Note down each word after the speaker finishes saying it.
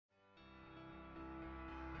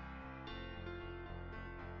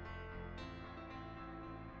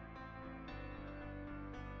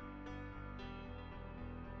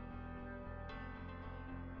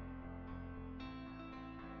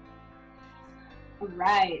All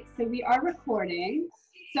right, so we are recording.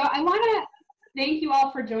 So I want to thank you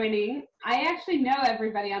all for joining. I actually know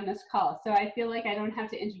everybody on this call, so I feel like I don't have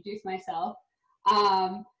to introduce myself.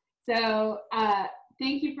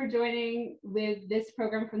 Thank you for joining with this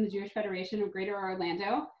program from the Jewish Federation of Greater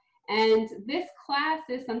Orlando. And this class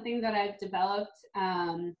is something that I've developed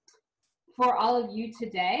for all of you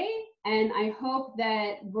today. And I hope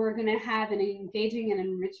that we're going to have an engaging and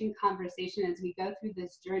enriching conversation as we go through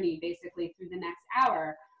this journey, basically through the next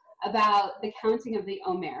hour, about the counting of the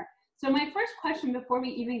Omer. So my first question before we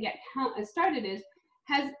even get started is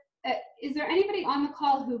there anybody on the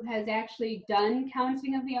call who has actually done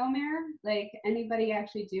counting of the Omer? Like anybody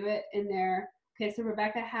actually do it in their, okay, so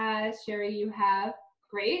Rebecca has, Sherry, you have,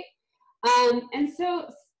 great. And so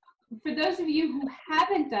for those of you who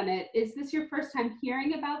haven't done it, is this your first time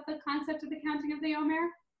hearing about the concept of the counting of the Omer?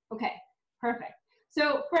 Okay, perfect.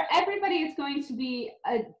 So for everybody, it's going to be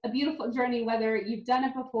a beautiful journey, whether you've done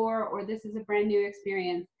it before or this is a brand new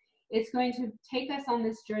experience. It's going to take us on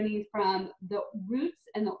this journey from the roots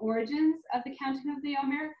and the origins of the counting of the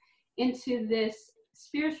Omer into this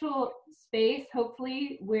spiritual space,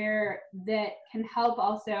 hopefully, where that can help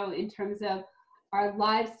also in terms of our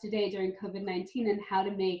lives today during COVID-19 and how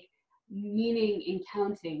to make meaning in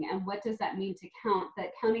counting. And what does that mean to count?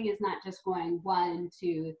 That counting is not just going 1,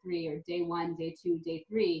 2, 3, or day 1, day 2, day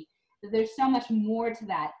 3. That there's so much more to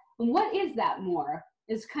that. And what is that more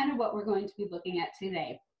is kind of what we're going to be looking at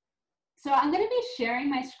today. So I'm going to be sharing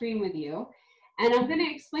my screen with you, and I'm going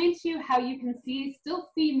to explain to you how you can still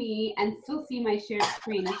see me and still see my shared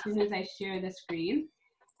screen as soon as I share the screen.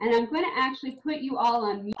 And I'm going to actually put you all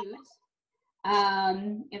on mute,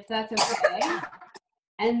 if that's okay.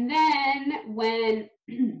 And then when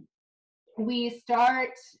we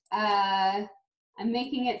start, I'm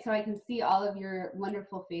making it so I can see all of your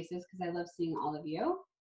wonderful faces because I love seeing all of you.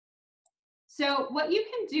 So what you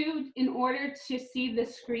can do in order to see the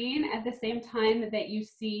screen at the same time that you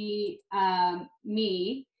see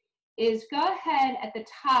me is go ahead at the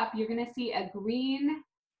top. You're going to see a green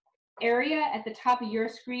area at the top of your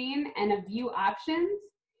screen and a view options.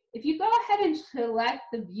 If you go ahead and select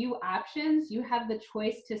the view options, you have the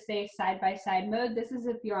choice to say side-by-side mode. This is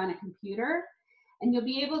if you're on a computer, and you'll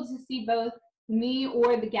be able to see both me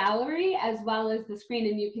or the gallery as well as the screen,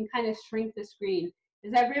 and you can kind of shrink the screen.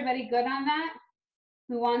 Is everybody good on that?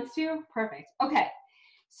 Who wants to? Perfect. Okay,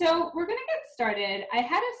 so we're gonna get started. I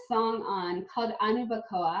had a song on called Anu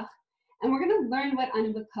B'Koach, and we're gonna learn what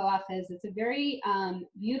Anu B'Koach is. It's a very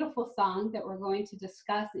beautiful song that we're going to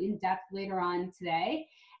discuss in depth later on today.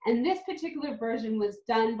 And this particular version was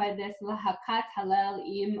done by this Lahakat Halel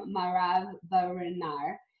Im Marav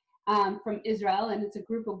Barinar from Israel, and it's a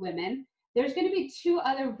group of women. There's going to be 2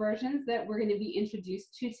 other versions that we're going to be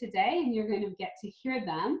introduced to today, and you're going to get to hear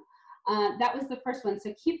them. That was the first one,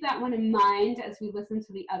 so keep that one in mind as we listen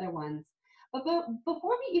to the other ones. But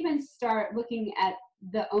before we even start looking at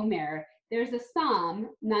the Omer, there's a Psalm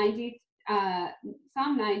 90,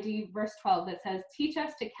 verse 12 that says, "Teach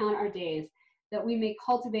us to count our days, that we may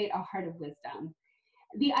cultivate a heart of wisdom."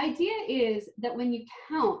 The idea is that when you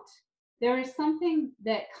count, there is something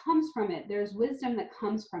that comes from it. There's wisdom that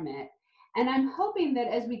comes from it. And I'm hoping that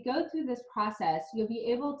as we go through this process, you'll be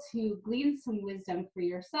able to glean some wisdom for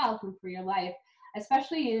yourself and for your life,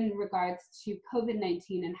 especially in regards to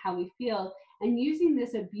COVID-19 and how we feel, and using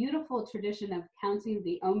this a beautiful tradition of counting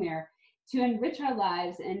the Omer to enrich our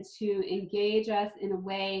lives and to engage us in a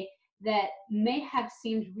way that may have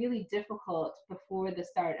seemed really difficult before the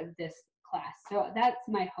start of this class. So that's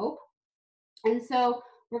my hope. And so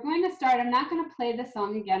we're going to start. I'm not going to play the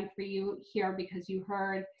song again for you here because you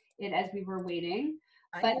heard it as we were waiting.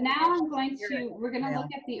 But now we're going to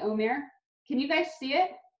look at the Omer. Can you guys see it?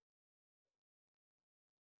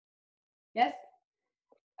 Yes?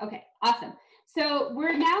 Okay, awesome. So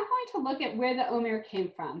we're now going to look at where the Omer came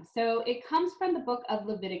from. So it comes from the book of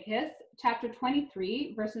Leviticus, chapter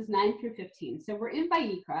 23, verses 9 through 15. So we're in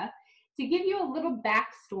Vayikra. To give you a little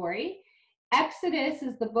backstory, Exodus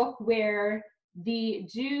is the book where the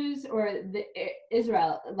Jews, or the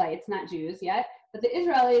Israelites, not Jews yet, but the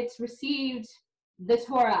Israelites received the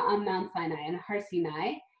Torah on Mount Sinai and Har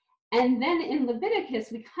Sinai. And then in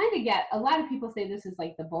Leviticus, we kind of get, a lot of people say this is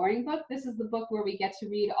like the boring book. This is the book where we get to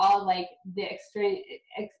read all like the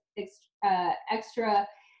extra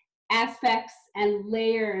aspects and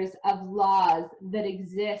layers of laws that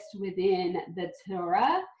exist within the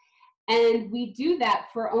Torah. And we do that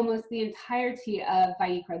for almost the entirety of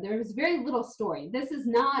Vayikra. There is very little story. This is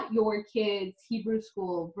not your kids' Hebrew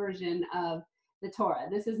school version of the Torah.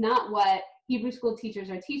 This is not what Hebrew school teachers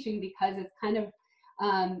are teaching because it's kind of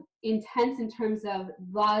intense in terms of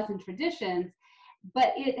laws and traditions.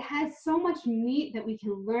 but it has so much meat that we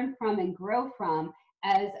can learn from and grow from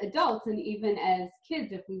as adults and even as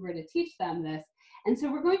kids if we were to teach them this. And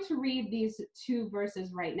so we're going to read these two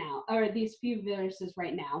verses right now, or these few verses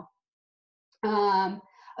right now.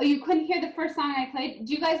 Oh, you couldn't hear the first song I played?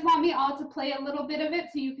 Do you guys want me all to play a little bit of it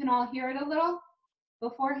so you can all hear it a little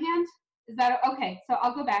beforehand? Is that okay? So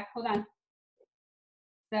I'll go back. Hold on.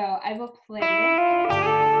 So I will play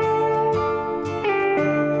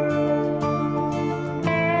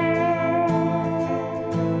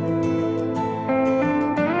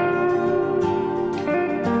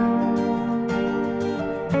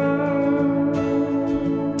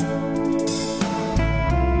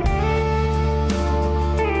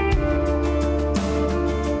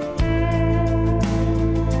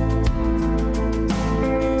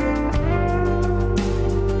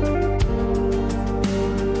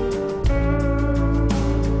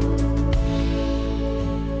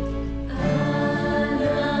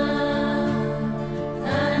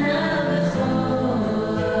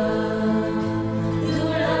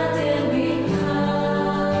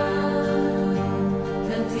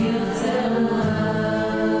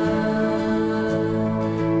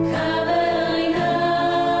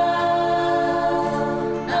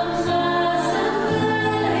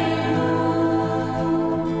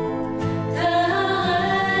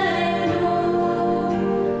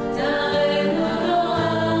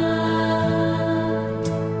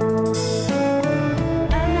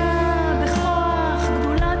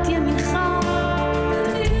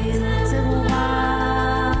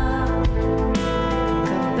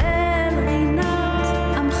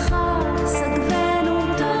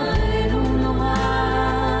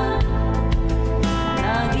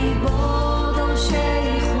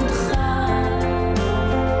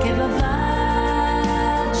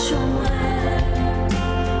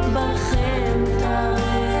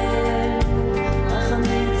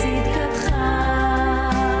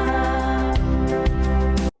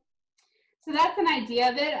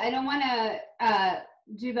of it. I don't want to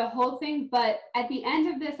do the whole thing, but at the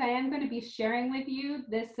end of this, I am going to be sharing with you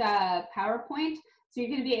this PowerPoint, so you're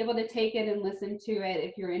going to be able to take it and listen to it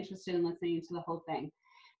if you're interested in listening to the whole thing.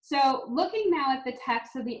 So looking now at the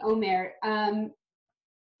text of the Omer,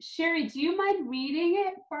 Sherry, do you mind reading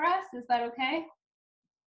it for us? Is that okay?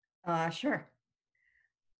 Sure.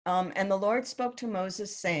 And the Lord spoke to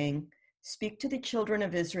Moses, saying, "Speak to the children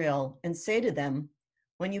of Israel and say to them,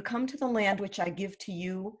 when you come to the land which I give to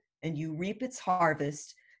you, and you reap its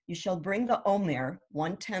harvest, you shall bring the Omer,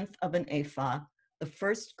 1/10 of an ephah, the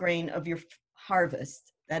first grain of your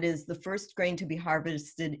harvest, that is, the first grain to be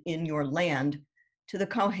harvested in your land, to the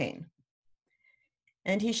Kohen.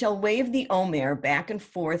 And he shall wave the Omer back and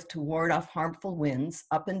forth to ward off harmful winds,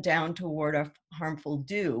 up and down to ward off harmful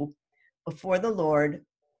dew, before the Lord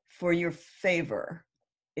for your favor,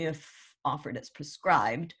 if offered as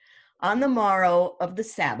prescribed, on the morrow of the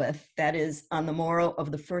Sabbath, that is, on the morrow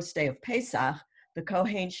of the first day of Pesach, the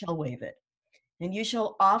Kohen shall wave it. And you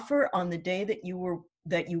shall offer on the day that you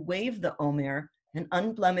wave the Omer an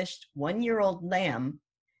unblemished 1-year-old lamb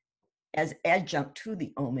as adjunct to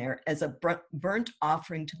the Omer, as a burnt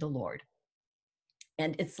offering to the Lord.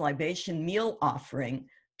 And its libation meal offering,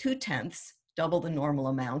 2/10, double the normal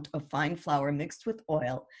amount, of fine flour mixed with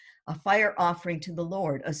oil, a fire offering to the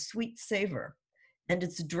Lord, a sweet savor. And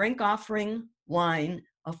its drink offering, wine,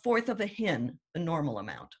 1/4 of a hin, the normal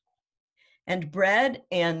amount. And bread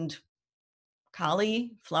and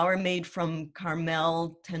kali, flour made from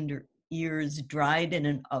carmel, tender ears dried in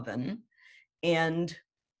an oven, and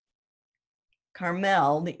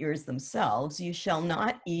carmel, the ears themselves, you shall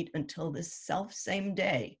not eat until this self-same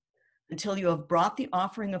day, until you have brought the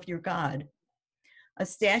offering of your God, a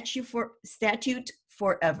statute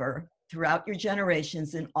forever throughout your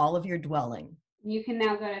generations in all of your dwelling. You can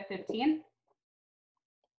now go to 15.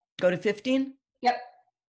 Go to 15? Yep.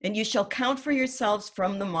 And you shall count for yourselves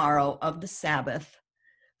from the morrow of the Sabbath,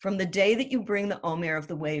 from the day that you bring the Omer of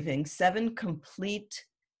the waving, 7 complete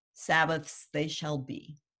Sabbaths they shall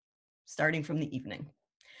be, starting from the evening.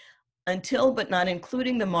 Until, but not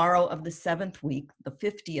including, the morrow of the 7th week, the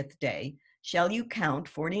 50th day, shall you count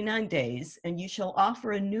 49 days, and you shall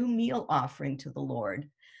offer a new meal offering to the Lord.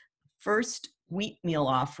 First wheat meal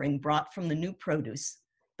offering brought from the new produce,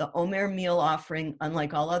 the Omer meal offering,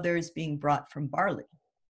 unlike all others, being brought from barley.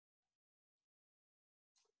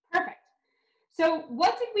 Perfect. So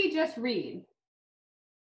what did we just read?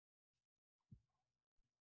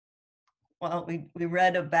 Well, we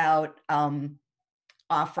read about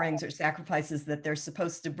offerings or sacrifices that they're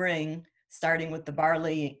supposed to bring, starting with the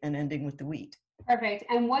barley and ending with the wheat. Perfect.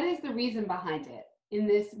 And what is the reason behind it? In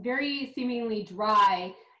this very seemingly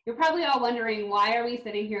dry, You're probably all wondering, why are we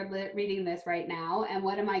sitting here reading this right now? And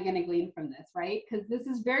what am I going to glean from this, right? Because this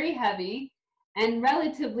is very heavy and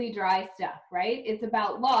relatively dry stuff, right? It's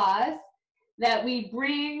about laws that we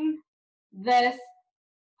bring this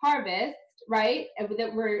harvest, right?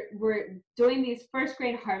 That we're doing these first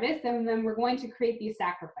grain harvests, and then we're going to create these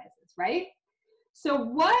sacrifices, right? So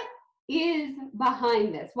what is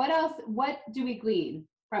behind this? What else? What do we glean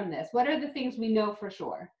from this? What are the things we know for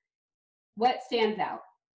sure? What stands out?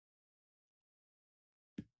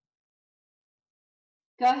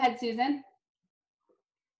 Go ahead, Susan.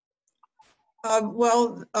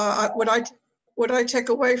 What I take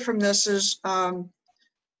away from this is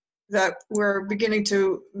that we're beginning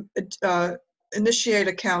to initiate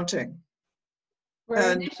accounting.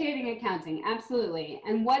 We're initiating accounting, absolutely.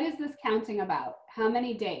 And what is this counting about? How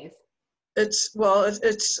many days? It's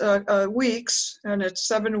weeks, and it's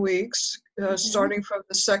 7 weeks, starting from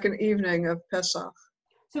the second evening of Pesach.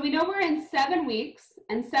 So we know we're in 7 weeks,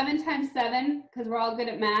 and 7 times 7, because we're all good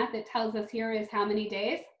at math, it tells us here is how many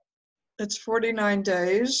days? It's 49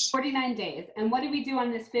 days. 49 days. And what do we do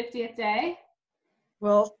on this 50th day?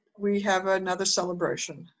 Well, we have another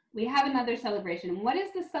celebration. We have another celebration. What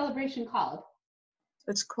is this celebration called?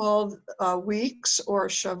 It's called Weeks, or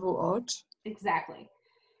Shavuot. Exactly.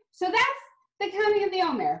 So that's the counting of the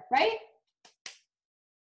Omer, right?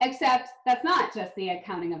 Except that's not just the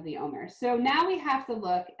accounting of the Omer. So now we have to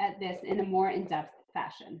look at this in a more in-depth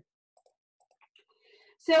fashion.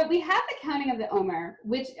 So we have the counting of the Omer,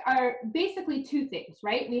 which are basically two things,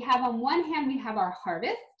 right? We have on one hand, we have our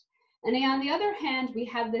harvest. And on the other hand, we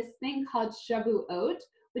have this thing called Shavuot,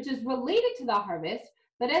 which is related to the harvest.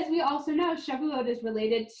 But as we also know, Shavuot is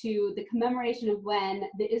related to the commemoration of when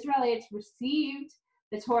the Israelites received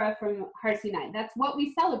the Torah from Har Sinai. That's what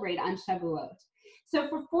we celebrate on Shavuot. So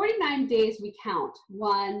for 49 days, we count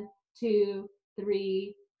 1, 2,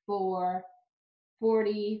 3, 4,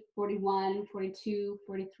 40, 41, 42,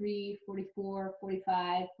 43, 44,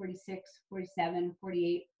 45, 46, 47,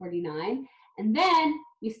 48, 49. And then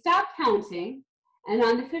we stop counting. And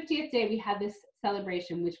on the 50th day, we have this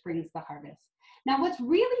celebration, which brings the harvest. Now, what's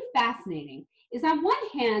really fascinating is on one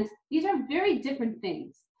hand, these are very different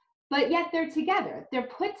things, but yet they're together. They're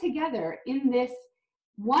put together in this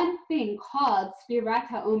one thing called Sfirat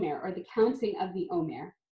HaOmer, or the counting of the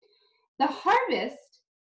Omer. The harvest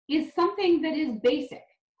is something that is basic.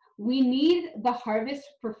 We need the harvest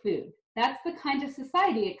for food. That's the kind of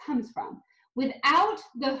society it comes from. Without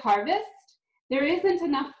the harvest, there isn't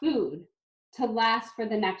enough food to last for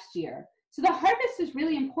the next year. So the harvest is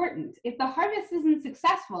really important. If the harvest isn't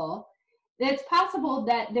successful, it's possible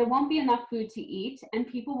that there won't be enough food to eat and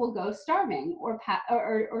people will go starving or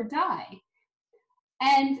die.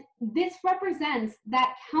 And this represents,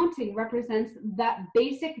 that counting represents that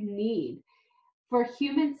basic need for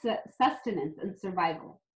human sustenance and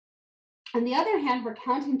survival. On the other hand, we're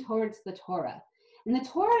counting towards the Torah. And the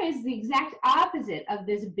Torah is the exact opposite of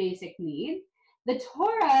this basic need. The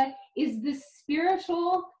Torah is this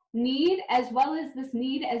spiritual need, as well as this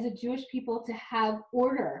need as a Jewish people to have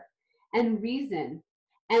order and reason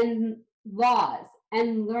and laws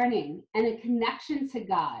and learning and a connection to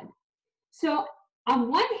God. So on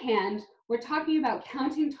one hand, we're talking about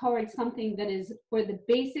counting towards something that is for the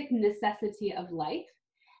basic necessity of life.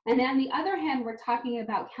 And on the other hand, we're talking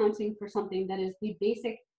about counting for something that is the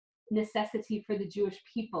basic necessity for the Jewish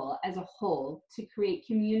people as a whole, to create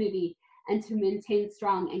community and to maintain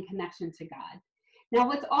strong and connection to God. Now,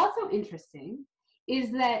 what's also interesting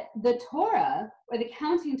is that the Torah, or the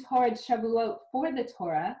counting towards Shavuot for the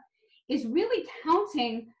Torah, is really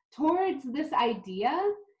counting towards this idea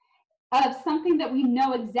of something that we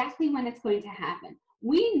know exactly when it's going to happen.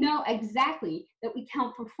 We know exactly that we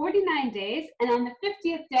count for 49 days, and on the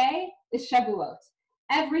 50th day is Shavuot,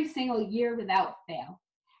 every single year without fail.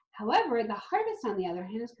 However, the harvest, on the other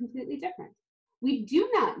hand, is completely different. We do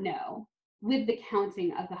not know, with the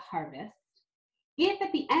counting of the harvest, if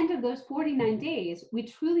at the end of those 49 days, we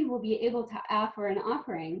truly will be able to offer an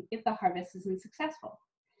offering if the harvest isn't successful.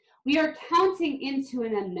 We are counting into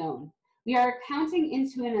an unknown. We are counting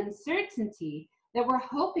into an uncertainty that we're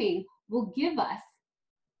hoping will give us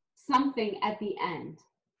something at the end.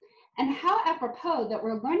 And how apropos that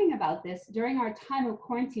we're learning about this during our time of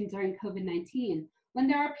quarantine during COVID-19, when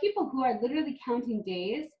there are people who are literally counting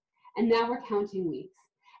days, and now we're counting weeks.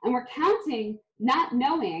 And we're counting not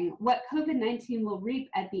knowing what COVID-19 will reap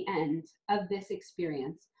at the end of this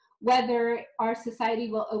experience, whether our society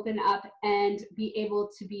will open up and be able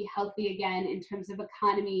to be healthy again in terms of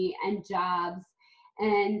economy and jobs,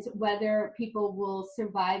 and whether people will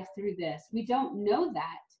survive through this. We don't know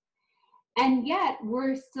that. And yet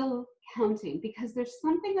we're still counting, because there's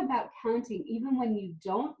something about counting, even when you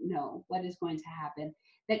don't know what is going to happen,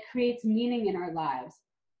 that creates meaning in our lives.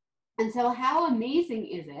 And so how amazing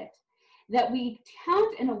is it that we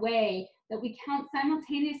count in a way that we count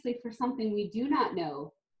simultaneously for something we do not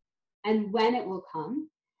know and when it will come,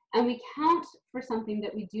 and we count for something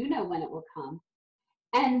that we do know when it will come.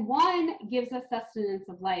 And one gives us sustenance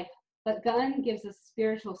of life, but one gives us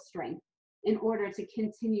spiritual strength in order to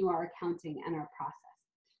continue our accounting and our process.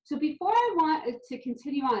 So before I want to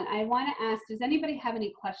continue on, I want to ask, does anybody have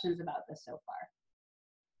any questions about this so far?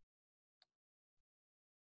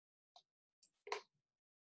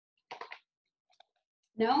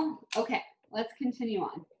 No? Okay, let's continue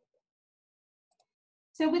on.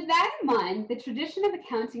 So with that in mind, the tradition of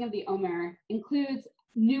accounting of the Omer includes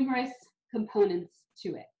numerous components to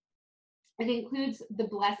it. It includes the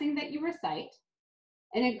blessing that you recite.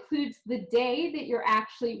 It includes the day that you're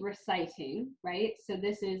actually reciting, right? So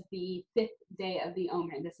this is the 5th day of the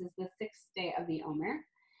Omer. This is the 6th day of the Omer.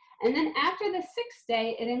 And then after the 6th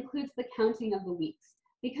day, it includes the counting of the weeks,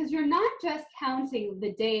 because you're not just counting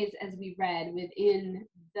the days as we read within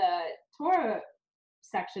the Torah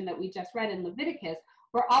section that we just read in Leviticus,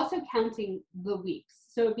 we're also counting the weeks.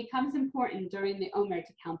 So it becomes important during the Omer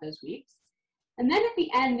to count those weeks. And then at the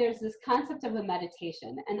end, there's this concept of a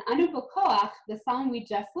meditation. And Anu B'Koach, the song we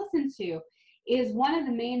just listened to, is one of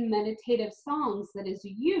the main meditative songs that is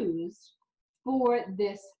used for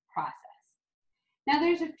this process. Now,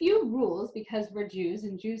 there's a few rules, because we're Jews,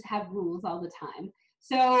 and Jews have rules all the time.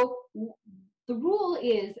 So the rule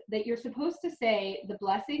is that you're supposed to say the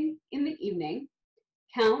blessing in the evening,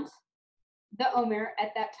 count the Omer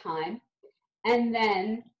at that time, and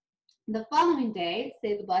then the following day,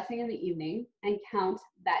 say the blessing in the evening and count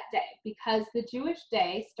that day, because the Jewish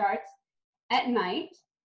day starts at night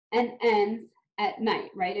and ends at night,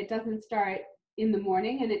 right? It doesn't start in the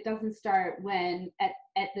morning, and it doesn't start when at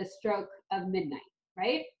the stroke of midnight,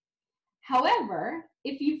 right? However,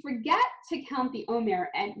 if you forget to count the Omer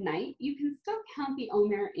at night, you can still count the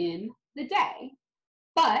Omer in the day.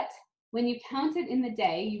 But when you count it in the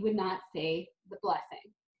day, you would not say the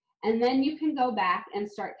blessing. And then you can go back and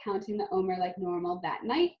start counting the Omer like normal that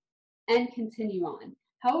night and continue on.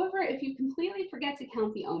 However, if you completely forget to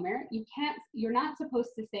count the Omer, you're not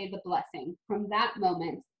supposed to say the blessing from that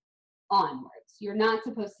moment onwards. You're not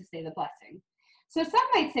supposed to say the blessing. So some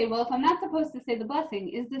might say, well, if I'm not supposed to say the blessing,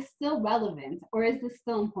 is this still relevant, or is this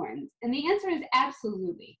still important? And the answer is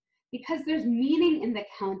absolutely, because there's meaning in the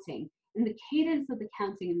counting, in the cadence of the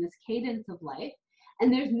counting, in this cadence of life.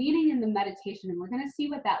 And there's meaning in the meditation, and we're going to see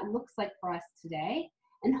what that looks like for us today.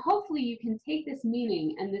 And hopefully you can take this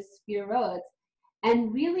meaning and this sfirot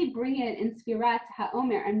and really bring it in Sfirat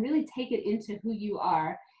HaOmer and really take it into who you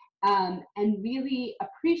are, and really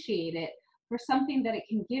appreciate it for something that it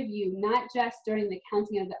can give you, not just during the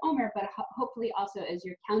counting of the Omer, but hopefully also as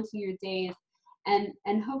you're counting your days,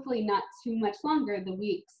 and hopefully not too much longer, the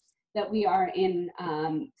weeks that we are in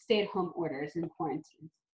stay-at-home orders and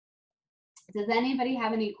quarantines. Does anybody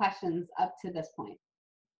have any questions up to this point?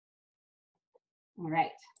 All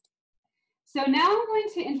right. So now I'm going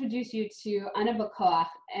to introduce you to Anu B'Koach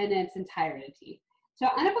in its entirety. So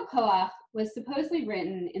Anu B'Koach was supposedly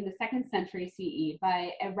written in the 2nd century CE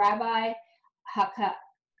by a Rabbi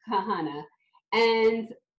Hakana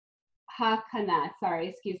and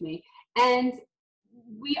and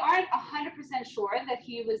we aren't 100% sure that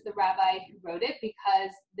he was the rabbi who wrote it,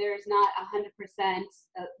 because there's not 100%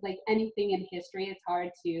 like anything in history. It's hard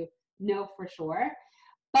to know for sure,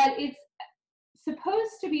 but it's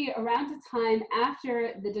supposed to be around a time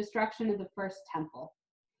after the destruction of the first temple.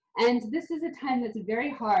 And this is a time that's very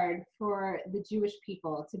hard for the Jewish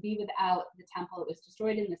people to be without the temple. It was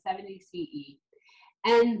destroyed in the 70 CE.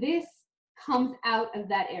 And this comes out of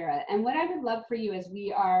that era. And what I would love for you, as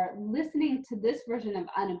we are listening to this version of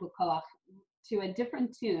Anu B'Koach to a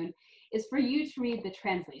different tune, is for you to read the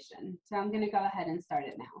translation. So I'm going to go ahead and start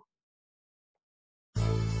it now.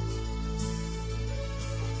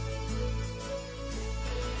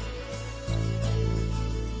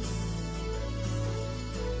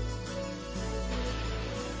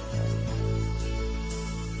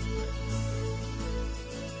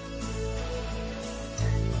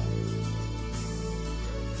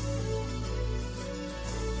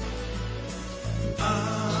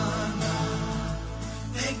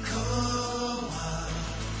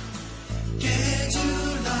 Get you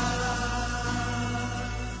love.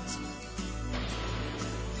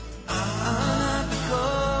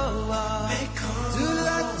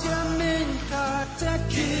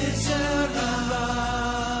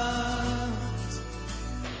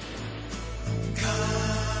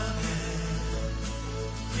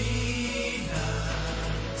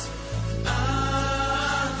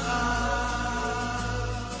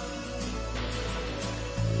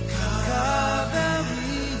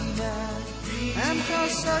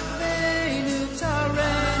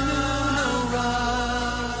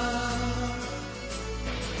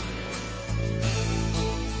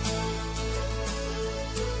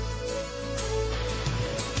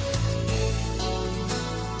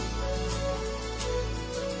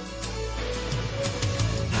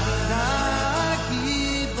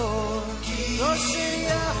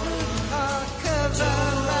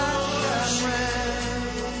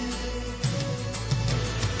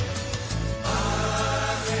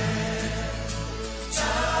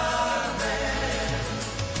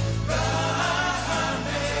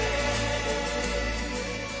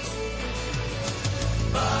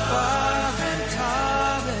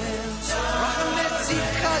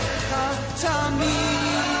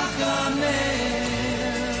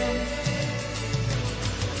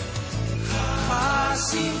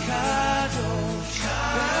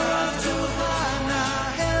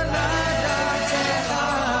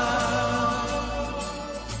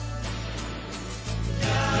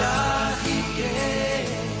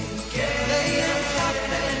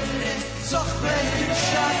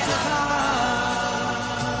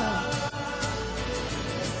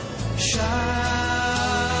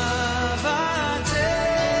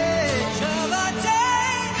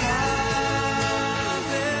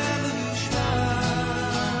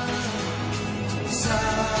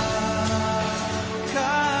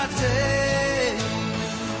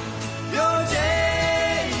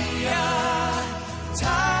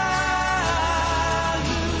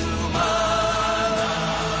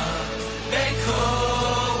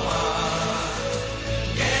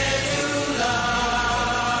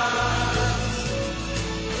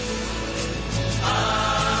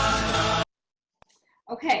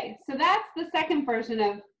 Okay, so that's the second version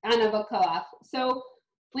of Ana Bakoach. So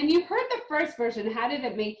when you heard the first version, how did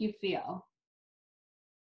it make you feel?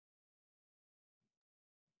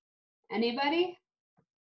 Anybody?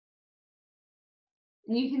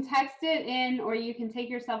 And you can text it in or you can take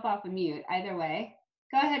yourself off of mute, either way.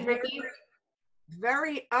 Go ahead, Ricky.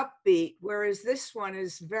 Very upbeat, whereas this one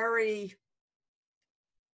is very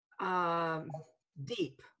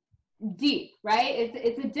deep. Deep, right?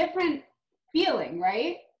 It's a different feeling,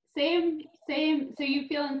 right? Same. So you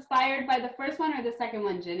feel inspired by the first one or the second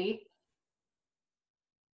one, Ginny?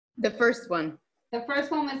 The first one. The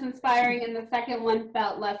first one was inspiring and the second one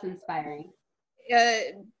felt less inspiring.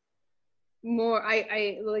 More,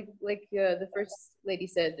 I like the first lady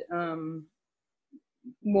said,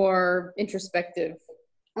 more introspective.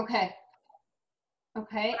 Okay.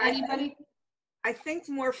 Anybody? I think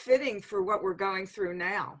more fitting for what we're going through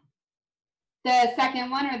now. The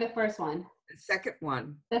second one or the first one? The second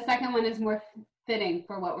one. The second one is more fitting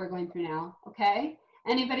for what we're going through now. Okay.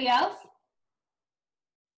 Anybody else?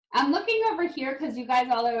 I'm looking over here because you guys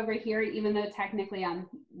all are over here, even though technically I'm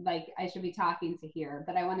like, I should be talking to here,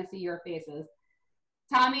 but I want to see your faces.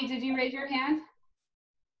 Tommy, did you raise your hand?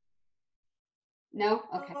 No?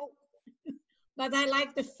 Okay. Oh, but I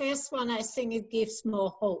like the first one. I think it gives more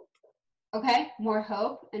hope. Okay, more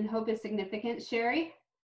hope, and hope is significant. Sherry?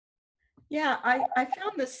 Yeah, I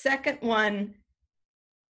found the second one,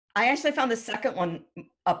 I actually found the second one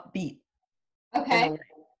upbeat. Okay.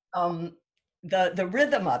 The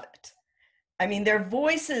rhythm of it. I mean, their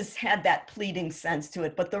voices had that pleading sense to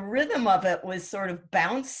it, but the rhythm of it was sort of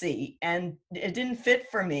bouncy and it didn't fit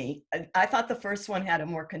for me. I thought the first one had a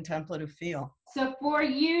more contemplative feel. So for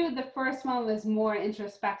you, the first one was more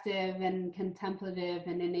introspective and contemplative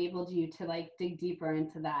and enabled you to like dig deeper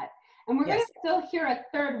into that. And we're going to still hear a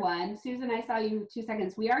third one. Susan, I saw you 2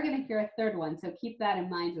 seconds. We are going to hear a third one, so keep that in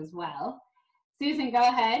mind as well. Susan, go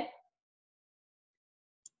ahead.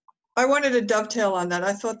 I wanted to dovetail on that.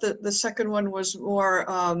 I thought that the second one was more,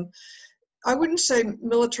 I wouldn't say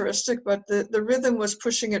militaristic, but the rhythm was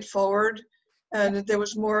pushing it forward. And there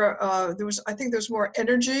was more, I think there was more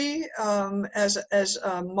energy as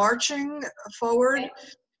marching forward,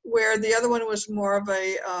 where the other one was more of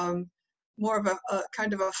a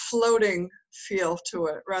kind of a floating feel to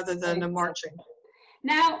it rather than a marching.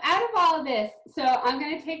 Now, out of all of this, so I'm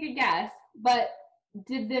going to take a guess, but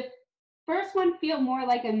did the first one feel more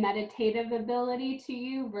like a meditative ability to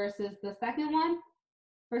you versus the second one?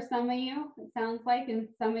 For some of you, it sounds like, and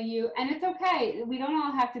some of you, and it's okay. We don't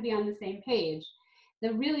all have to be on the same page.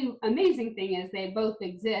 The really amazing thing is they both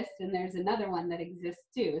exist, and there's another one that exists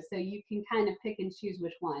too. So you can kind of pick and choose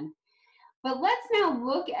which one. But let's now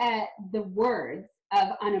look at the words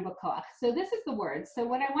of Ana Bakoach. So this is the words. So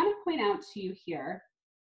what I want to point out to you here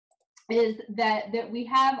is that we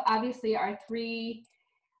have obviously our 3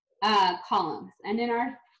 columns. And in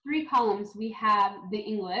our 3 columns, we have the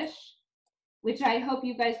English, which I hope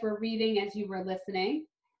you guys were reading as you were listening,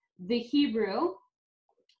 the Hebrew,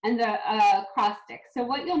 and the acrostic. So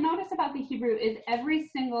what you'll notice about the Hebrew is every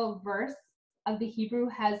single verse of the Hebrew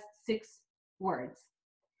has 6 words.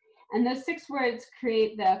 And those 6 words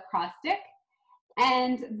create the acrostic.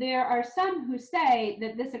 And there are some who say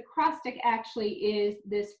that this acrostic actually is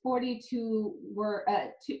this 42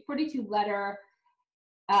 letter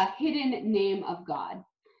hidden name of God.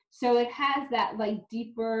 So it has that like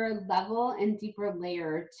deeper level and deeper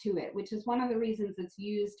layer to it, which is one of the reasons it's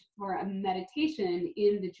used for a meditation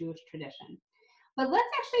in the Jewish tradition. But let's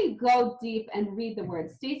actually go deep and read the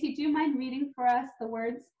words. Stacy, do you mind reading for us the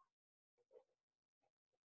words?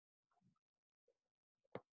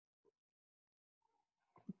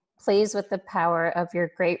 Please, with the power of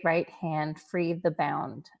your great right hand, free the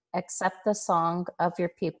bound. Accept the song of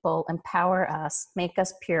your people, empower us, make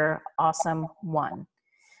us pure, awesome one.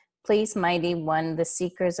 Please, mighty one, the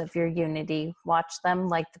seekers of your unity, watch them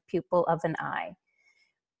like the pupil of an eye.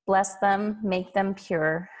 Bless them, make them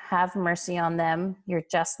pure, have mercy on them, your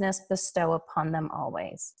justness bestow upon them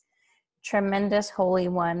always. Tremendous Holy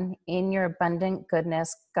One, in your abundant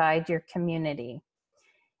goodness, guide your community.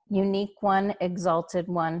 Unique One, exalted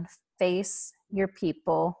One, face your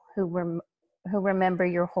people who remember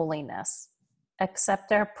your holiness.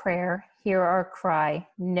 Accept our prayer, hear our cry,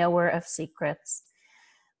 knower of secrets.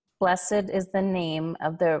 Blessed is the name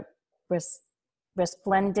of the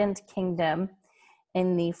resplendent kingdom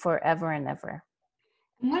in thee forever and ever.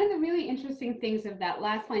 And one of the really interesting things of that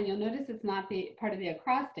last line, you'll notice it's not the part of the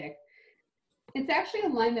acrostic. It's actually a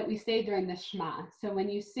line that we say during the Shema. So when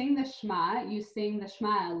you sing the Shema, you sing the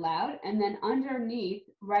Shema aloud, and then underneath,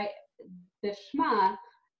 right, the Shema,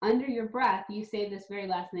 under your breath, you say this very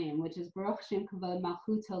last name, which is Baruch Shem Kavod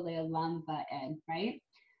Malchuto Le'olam Va'ed, right?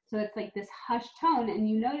 So it's like this hushed tone, and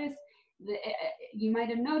you notice, you might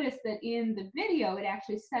have noticed that in the video, it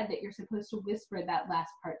actually said that you're supposed to whisper that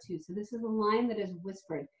last part too. So this is a line that is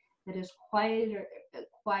whispered, that is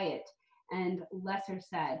quiet and lesser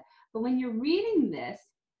said. But when you're reading this,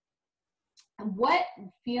 what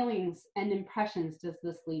feelings and impressions does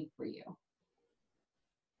this leave for you?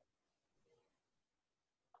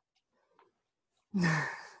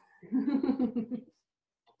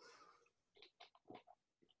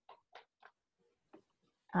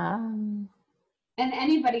 And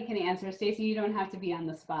anybody can answer. Stacey, you don't have to be on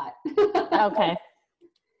the spot. Okay.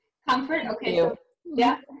 Comfort. Okay. So,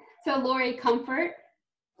 yeah. So Lori, comfort.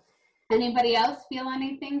 Anybody else feel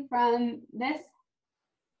anything from this?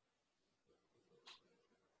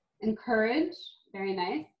 Encourage. Very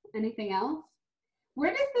nice. Anything else?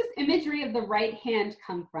 Where does this imagery of the right hand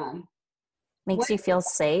come from? Makes you feel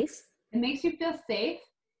safe. It makes you feel safe.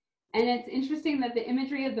 And it's interesting that the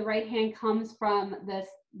imagery of the right hand comes from the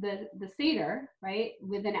Seder, right?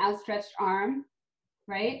 With an outstretched arm,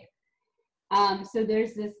 right? So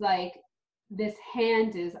there's this like, this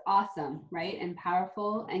hand is awesome, right? And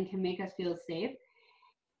powerful and can make us feel safe.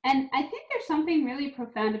 And I think there's something really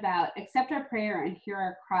profound about accept our prayer and hear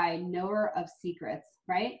our cry, knower of secrets,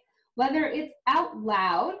 right? Whether it's out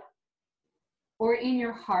loud or in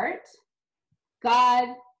your heart, God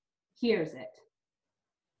hears it,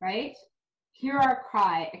 right? Hear our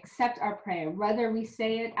cry, accept our prayer, whether we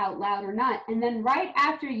say it out loud or not. And then right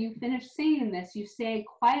after you finish saying this, you say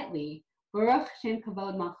quietly, Baruch Shem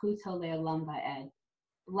Kavod Malchuto Le'olam Va'ed.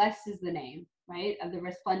 Blessed is the name, right, of the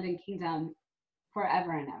resplendent kingdom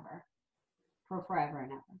forever and ever. For forever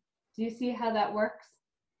and ever. Do you see how that works?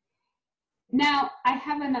 Now, I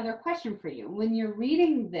have another question for you. When you're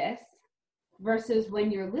reading this versus when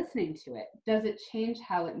you're listening to it, does it change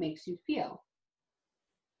how it makes you feel?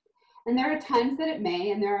 And there are times that it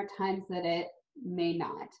may, and there are times that it may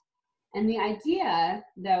not. And the idea,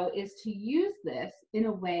 though, is to use this in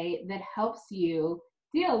a way that helps you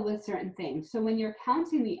deal with certain things. So when you're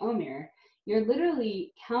counting the Omer, you're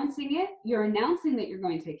literally counting it. You're announcing that you're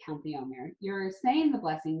going to count the Omer. You're saying the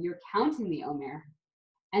blessing. You're counting the Omer.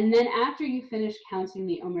 And then after you finish counting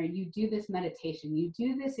the Omer, you do this meditation. You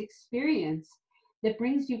do this experience that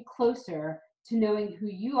brings you closer to knowing who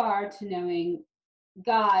you are, to knowing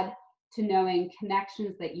God, to knowing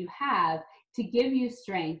connections that you have, to give you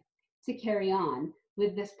strength to carry on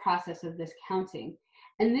with this process of this counting.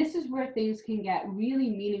 And this is where things can get really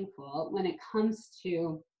meaningful when it comes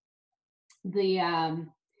to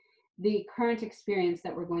the current experience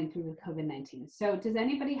that we're going through with COVID-19. So does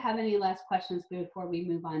anybody have any last questions before we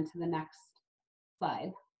move on to the next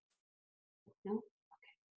slide? No? Okay.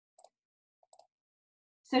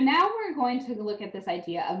 So now we're going to look at this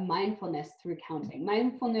idea of mindfulness through counting.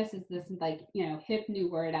 Mindfulness is this like, hip new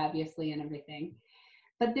word, obviously, and everything.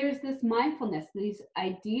 But there's this mindfulness, these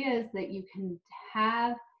ideas that you can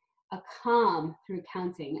have a calm through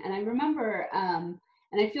counting. And I remember, and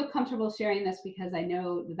I feel comfortable sharing this because I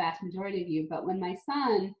know the vast majority of you, but when my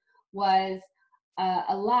son was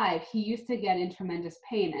alive, he used to get in tremendous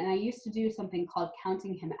pain. And I used to do something called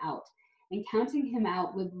counting him out. And counting him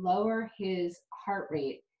out would lower his heart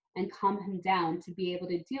rate and calm him down to be able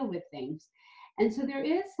to deal with things. And so there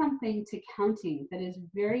is something to counting that is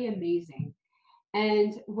very amazing.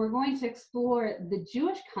 And we're going to explore the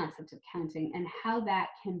Jewish concept of counting and how that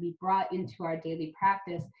can be brought into our daily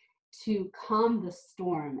practice to calm the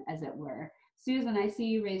storm, as it were. Susan, I see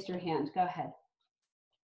you raised your hand. Go ahead.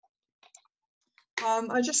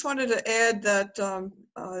 I just wanted to add that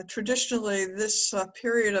traditionally this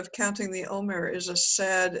period of counting the Omer is a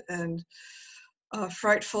sad and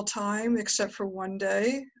frightful time, except for one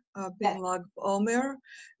day, being Lag Omer.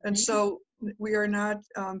 And so we are not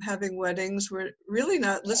having weddings. We're really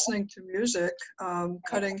not listening to music,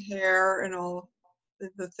 cutting hair and all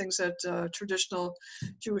the things that traditional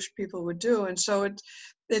Jewish people would do. And so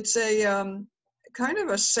it's a kind of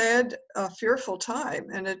a sad, fearful time.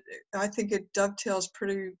 And I think it dovetails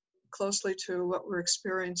pretty closely to what we're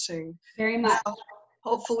experiencing. Very much. Now,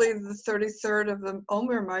 hopefully the 33rd of the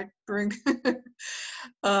Omer might bring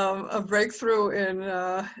a breakthrough in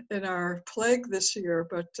our plague this year,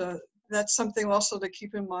 but that's something also to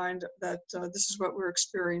keep in mind, that this is what we're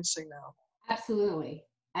experiencing now. Absolutely.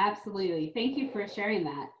 Absolutely. Thank you for sharing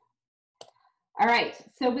that. All right.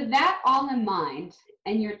 So with that all in mind,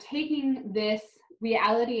 and you're taking this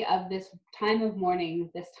reality of this time of mourning,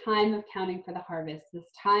 this time of counting for the harvest, this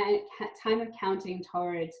time of counting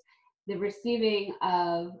towards the receiving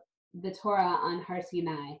of the Torah on Har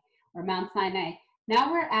Sinai or Mount Sinai,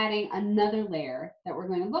 now we're adding another layer that we're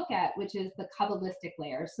going to look at, which is the Kabbalistic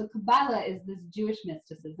layer. So Kabbalah is this Jewish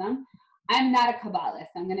mysticism. I'm not a Kabbalist.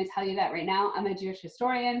 I'm going to tell you that right now. I'm a Jewish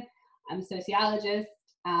historian. I'm a sociologist.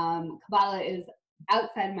 Kabbalah is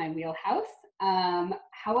outside my wheelhouse.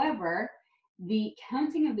 However, the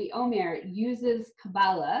counting of the Omer uses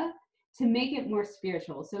Kabbalah to make it more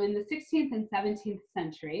spiritual. So in the 16th and 17th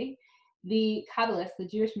century, the Kabbalists, the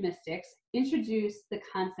Jewish mystics, introduced the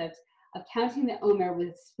concept of counting the Omer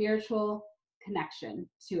with spiritual connection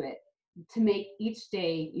to it, to make each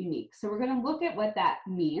day unique. So we're going to look at what that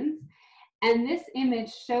means. And this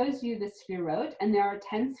image shows you the Sfirot, and there are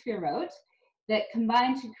 10 Sfirot that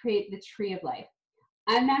combine to create the tree of life.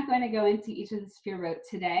 I'm not going to go into each of the Sfirot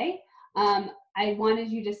today. I wanted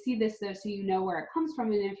you to see this though, so you know where it comes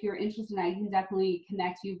from. And if you're interested, I can definitely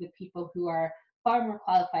connect you with people who are far more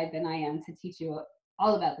qualified than I am to teach you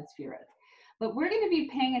all about the Sfirot. But we're going to be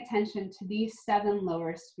paying attention to these 7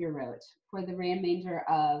 lower Sfirot for the remainder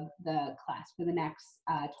of the class, for the next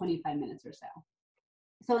 25 minutes or so.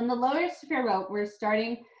 So in the lower Sfirot, we're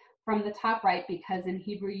starting from the top right, because in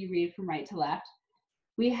Hebrew you read from right to left.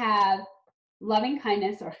 We have loving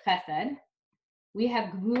kindness, or chesed. We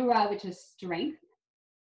have gvura, which is strength.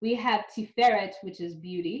 We have tiferet, which is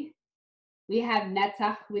beauty. We have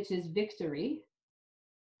netzach, which is victory.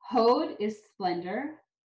 Hod is splendor.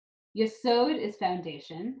 Yesod is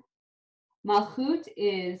foundation. Malchut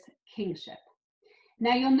is kingship.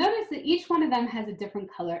 Now you'll notice that each one of them has a different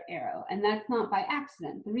color arrow, and that's not by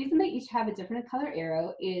accident. The reason they each have a different color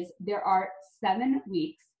arrow is there are 7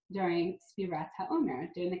 weeks during Sfirat HaOmer,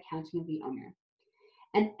 during the counting of the Omer.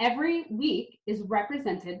 And every week is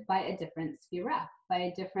represented by a different Sfirah, by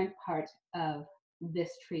a different part of this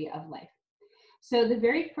tree of life. So the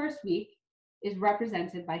very first week is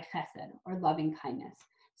represented by chesed, or loving kindness.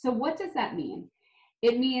 So what does that mean?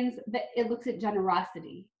 It means that it looks at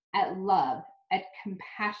generosity, at love, at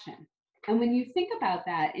compassion. And when you think about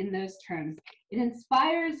that in those terms, it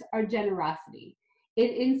inspires our generosity.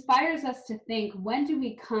 It inspires us to think, when do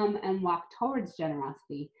we come and walk towards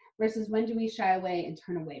generosity versus when do we shy away and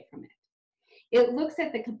turn away from it? It looks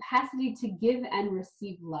at the capacity to give and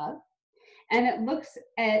receive love, and it looks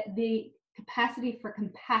at the capacity for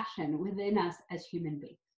compassion within us as human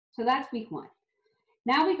beings. So that's week 1.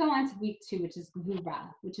 Now we go on to week 2, which is gvura,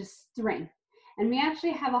 which is strength. And we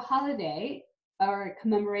actually have a holiday or a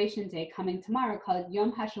commemoration day coming tomorrow called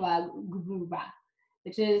Yom HaShoah Gvura,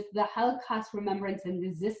 which is the Holocaust Remembrance and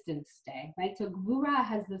Resistance Day, right? So gvura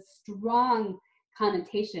has this strong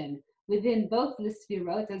connotation within both the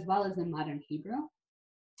Sfirot as well as in modern Hebrew,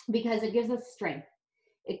 because it gives us strength.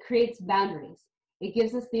 It creates boundaries. It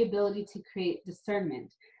gives us the ability to create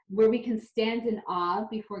discernment, where we can stand in awe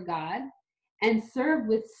before God and serve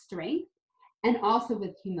with strength and also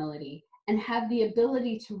with humility, and have the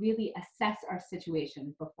ability to really assess our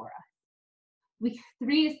situation before us. Week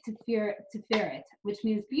 3 is tiferet, which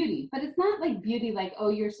means beauty, but it's not like beauty like, oh,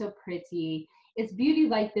 you're so pretty. It's beauty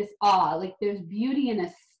like this awe, like there's beauty in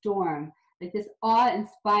a storm, like this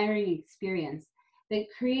awe-inspiring experience that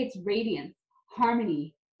creates radiance,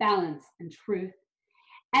 harmony, balance, and truth.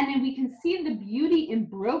 And then we can see the beauty in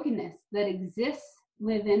brokenness that exists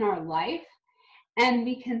within our life, and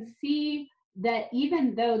we can see that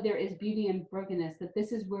even though there is beauty in brokenness, that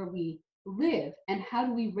this is where we live, and how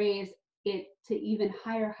do we raise it to even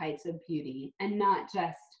higher heights of beauty and not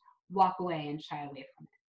just walk away and shy away from it.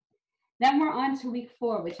 Then we're on to week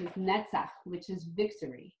 4, which is Netzach, which is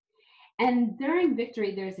victory. And during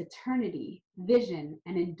victory, there's eternity, vision,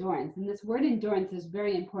 and endurance. And this word endurance is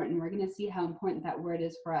very important. We're going to see how important that word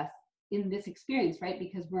is for us in this experience, right?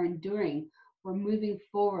 Because we're enduring, we're moving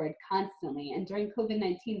forward constantly. And during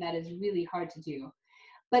COVID-19, that is really hard to do.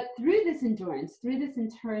 But through this endurance, through this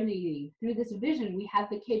eternity, through this vision, we have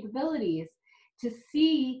the capabilities to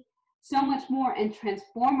see so much more and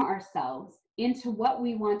transform ourselves into what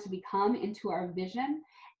we want to become, into our vision,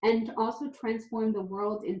 and also transform the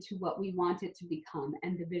world into what we want it to become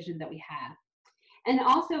and the vision that we have. And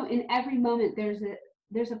also in every moment, there's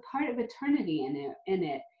a part of eternity in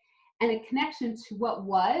it, and a connection to what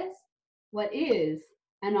was, what is,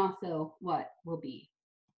 and also what will be.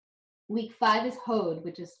 Week 5 is Hod,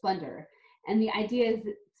 which is splendor. And the idea is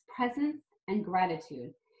it's presence and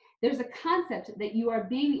gratitude. There's a concept that you are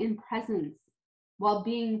being in presence while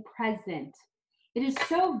being present. It is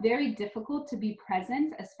so very difficult to be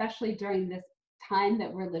present, especially during this time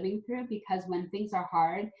that we're living through, because when things are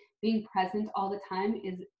hard, being present all the time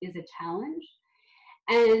is a challenge.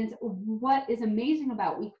 And what is amazing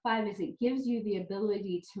about week 5 is it gives you the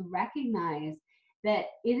ability to recognize that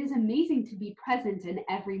it is amazing to be present in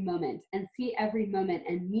every moment and see every moment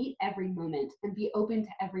and meet every moment and be open to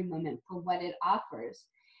every moment for what it offers,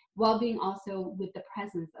 while being also with the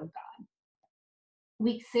presence of God.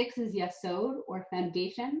 Week 6 is Yasod, or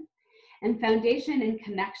foundation. And foundation and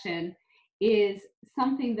connection is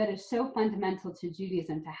something that is so fundamental to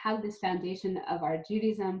Judaism, to have this foundation of our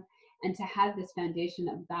Judaism and to have this foundation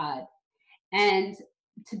of God. And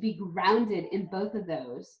to be grounded in both of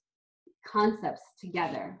those concepts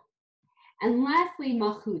together. And lastly,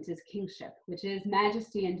 Malchut is kingship, which is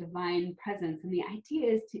majesty and divine presence. And the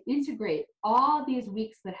idea is to integrate all these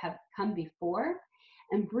weeks that have come before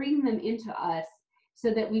and bring them into us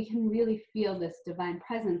so that we can really feel this divine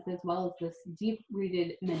presence, as well as this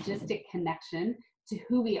deep-rooted, majestic connection to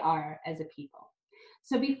who we are as a people.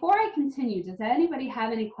 So before I continue, does anybody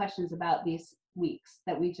have any questions about these weeks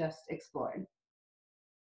that we just explored?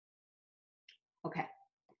 Okay.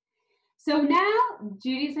 So now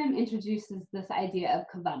Judaism introduces this idea of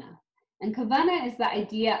kavana. And kavana is the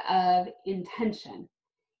idea of intention.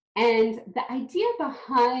 And the idea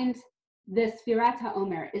behind this Sfirat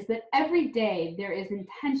Omer is that every day there is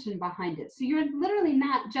intention behind it. So you're literally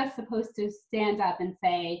not just supposed to stand up and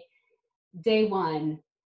say, day 1,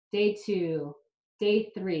 day 2,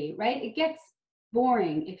 day 3, right? It gets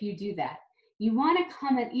boring if you do that. You want to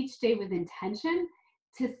come at each day with intention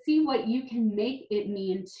to see what you can make it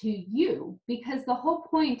mean to you, because the whole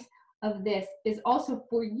point of this is also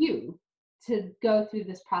for you to go through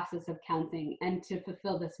this process of counting and to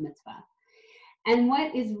fulfill this mitzvah. And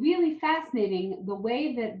what is really fascinating, the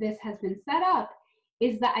way that this has been set up,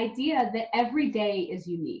 is the idea that every day is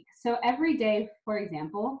unique. So every day, for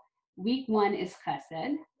example, week 1 is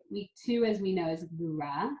chesed, week 2, as we know, is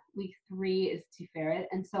gvura, week 3 is tiferet,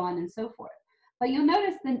 and so on and so forth. But you'll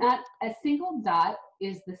notice that not a single dot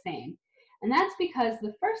is the same. And that's because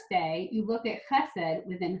the first day you look at chesed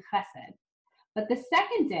within chesed. But the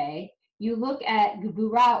second day you look at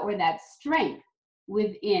gvura, or that strength,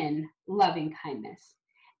 within loving kindness.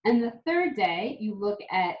 And the third day you look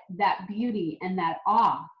at that beauty and that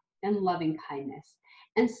awe and loving kindness.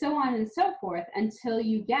 And so on and so forth until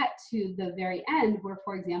you get to the very end where,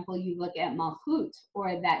 for example, you look at malchut,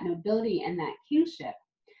 or that nobility and that kingship.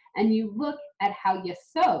 And you look at how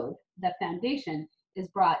Yesod, the foundation, is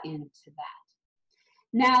brought into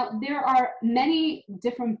that. Now, there are many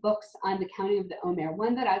different books on the counting of the Omer.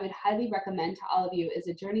 One that I would highly recommend to all of you is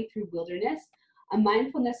A Journey Through Wilderness, a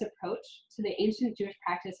mindfulness approach to the ancient Jewish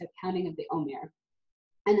practice of counting of the Omer.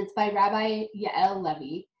 And it's by Rabbi Yael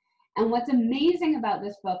Levi. And what's amazing about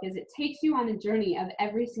this book is it takes you on a journey of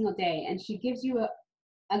every single day, and she gives you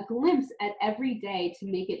a glimpse at every day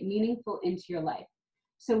to make it meaningful into your life.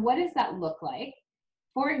 So what does that look like?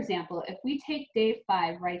 For example, if we take day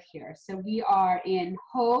 5 right here, so we are in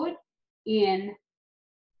Hod, in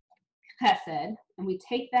Chesed, and we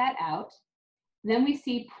take that out, then we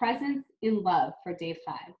see presence in love for day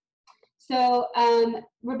 5. So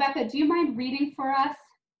Rebecca, do you mind reading for us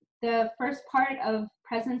the first part of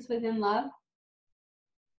presence within love?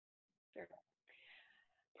 Sure.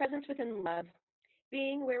 Presence within love,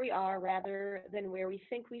 being where we are rather than where we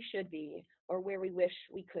think we should be or where we wish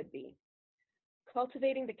we could be.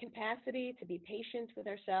 Cultivating the capacity to be patient with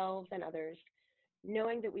ourselves and others,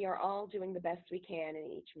 knowing that we are all doing the best we can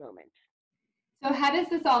in each moment. So how does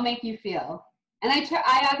this all make you feel? And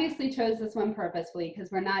I obviously chose this one purposefully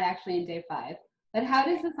because we're not actually in day 5. But how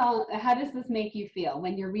does this make you feel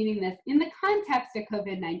when you're reading this in the context of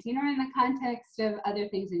COVID-19 or in the context of other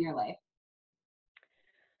things in your life?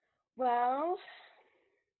 Well,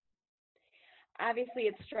 obviously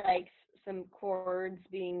it strikes some chords.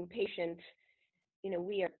 Being patient,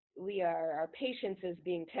 our patience is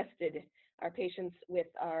being tested. Our patience with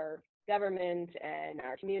our government and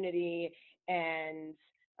our community and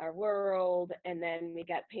our world, and then we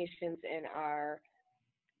got patience in our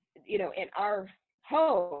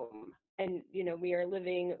home, and we are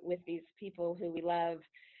living with these people who we love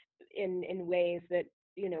in ways that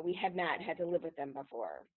we have not had to live with them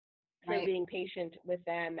before. So Right. being patient with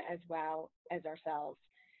them as well as ourselves,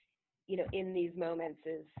 in these moments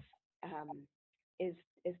is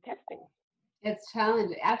testing. It's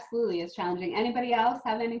challenging. Absolutely, it's challenging. Anybody else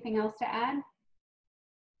have anything else to add?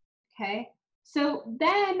 Okay. So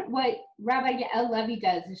then what Rabbi Yael Levy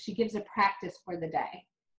does is she gives a practice for the day.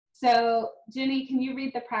 So Ginny, can you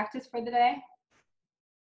read the practice for the day?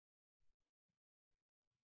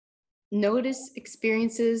 Notice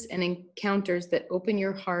experiences and encounters that open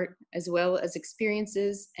your heart, as well as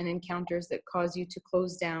experiences and encounters that cause you to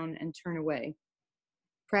close down and turn away.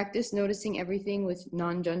 Practice noticing everything with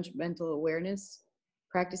non-judgmental awareness.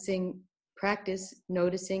 Practice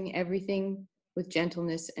noticing everything with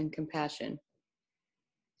gentleness and compassion.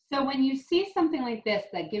 So when you see something like this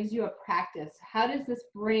that gives you a practice, how does this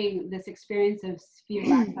bring this experience of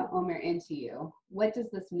Sfirat Omer into you? What does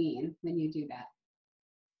this mean when you do that?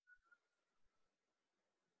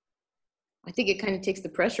 I think it kind of takes the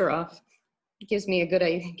pressure off. It gives me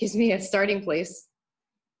a starting place.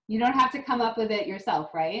 You don't have to come up with it yourself,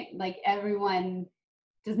 right? Like everyone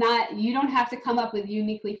does not, you don't have to come up with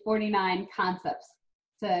uniquely 49 concepts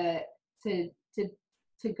to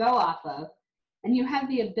go off of. And you have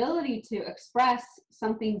the ability to express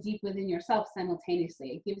something deep within yourself simultaneously.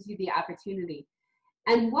 It gives you the opportunity.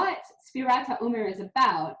 And what Sfirat Omer is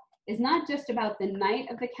about is not just about the night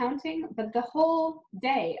of the counting, but the whole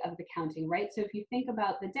day of the counting, right? So if you think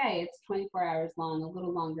about the day, it's 24 hours long, a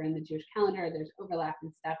little longer in the Jewish calendar. There's overlap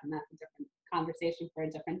and stuff, and that's a different conversation for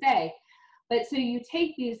a different day. But so you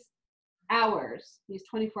take these hours, these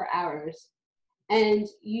 24 hours, and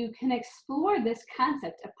you can explore this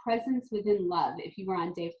concept of presence within love if you were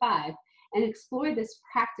on day 5, and explore this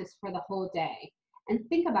practice for the whole day. And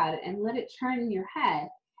think about it and let it churn in your head.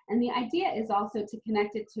 And the idea is also to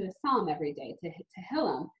connect it to a psalm every day, to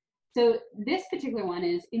Tehillim. So this particular one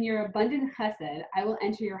is, in your abundant chesed, I will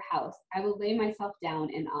enter your house. I will lay myself down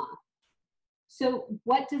in awe. So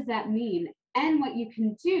what does that mean? And what you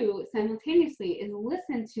can do simultaneously is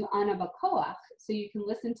listen to Ana Bakoach. So you can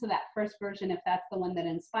listen to that first version if that's the one that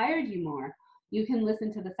inspired you more. You can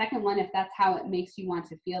listen to the second one if that's how it makes you want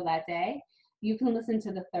to feel that day. You can listen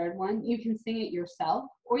to the third one. You can sing it yourself,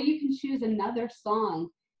 or you can choose another song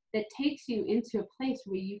that takes you into a place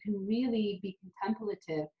where you can really be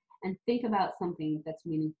contemplative and think about something that's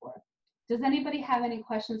meaningful. Does anybody have any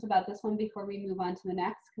questions about this one before we move on to the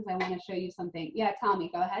next? Because I want to show you something. Yeah,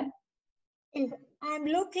 Tommy, go ahead. If I'm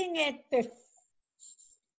looking at the,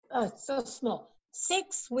 it's so small,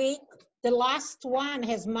 6 week, the last one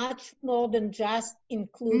has much more than just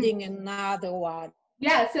including another one.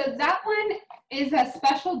 Yeah, so that one is a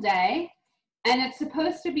special day, and it's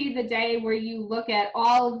supposed to be the day where you look at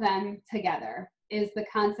all of them together, is the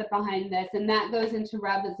concept behind this. And that goes into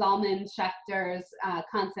Rabbi Zalman Schechter's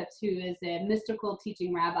concept, who is a mystical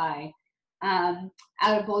teaching rabbi out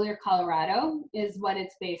of Boulder, Colorado, is what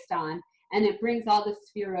it's based on. And it brings all the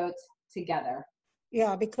sefirot together.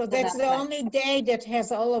 Yeah, because So that's the right. only day that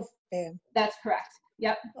has all of them. That's correct.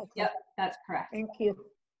 Yep. Okay. Yep. That's correct. Thank you.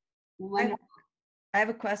 Wonderful. I have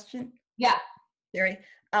a question. Yeah. Sherry.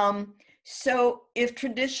 So if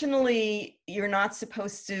traditionally you're not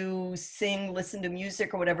supposed to sing, listen to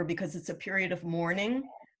music or whatever because it's a period of mourning,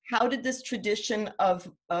 how did this tradition of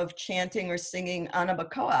chanting or singing Ana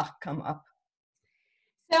Bakoach come up?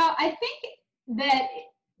 So I think that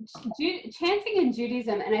chanting in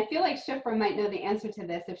Judaism, and I feel like Shifra might know the answer to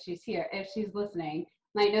this if she's here, if she's listening,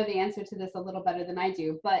 might know the answer to this a little better than I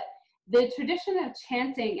do, but the tradition of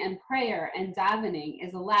chanting and prayer and davening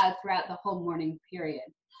is allowed throughout the whole mourning period.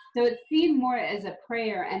 So it's seen more as a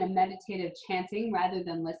prayer and a meditative chanting rather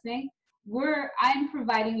than listening. I'm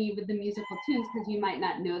providing you with the musical tunes because you might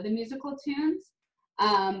not know the musical tunes.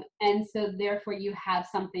 And so therefore you have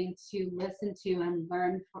something to listen to and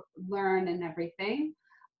learn and everything.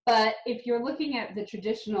 But if you're looking at the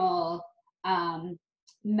traditional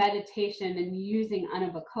meditation and using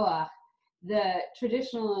Ana Bakoach, the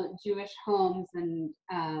traditional Jewish homes and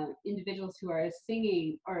individuals who are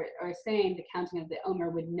singing or saying the counting of the Omer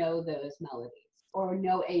would know those melodies. or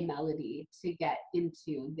know a melody to get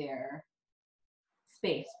into their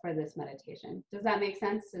space for this meditation. Does that make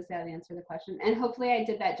sense? Does that answer the question? And hopefully I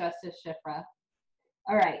did that justice, Shifra.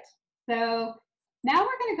 All right, so now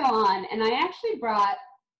we're going to go on, and I actually brought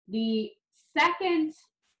the second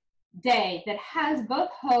day that has both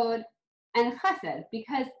Hod and Chesed,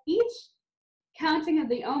 because each counting of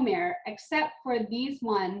the Omer, except for these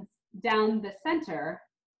ones down the center,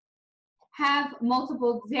 have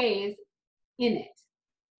multiple days in it.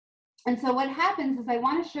 And so what happens is I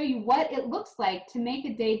want to show you what it looks like to make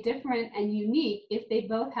a day different and unique if they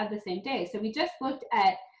both have the same day. So we just looked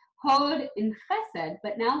at Hod and Chesed,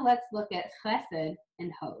 but now let's look at Chesed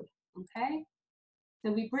and Hod, okay?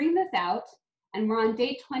 So we bring this out, and we're on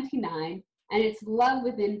day 29, and it's love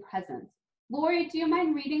within presence. Lori, do you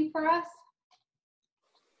mind reading for us?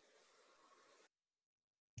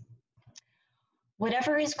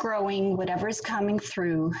 Whatever is growing, whatever is coming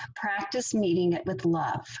through, practice meeting it with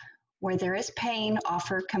love. Where there is pain,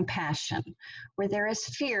 offer compassion. Where there is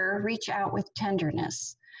fear, reach out with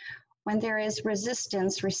tenderness. When there is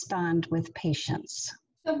resistance, respond with patience.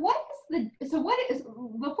 So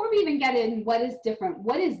before we even get in what is different,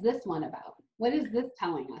 what is this one about? What is this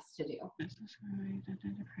telling us to do?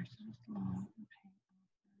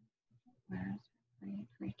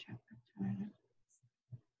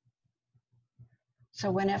 So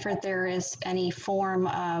whenever there is any form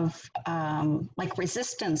of like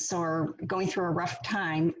resistance or going through a rough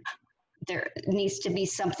time, there needs to be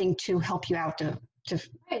something to help you out to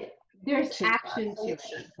right. There's action to it.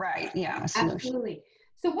 Right, yeah. Absolutely.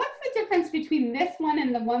 So what's the difference between this one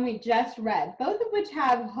and the one we just read, both of which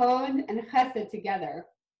have Hod and Chesed together?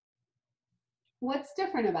 What's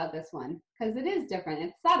different about this one? Because it is different.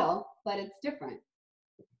 It's subtle, but it's different.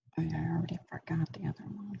 I already forgot the other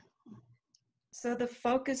one. So the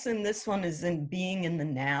focus in this one is in being in the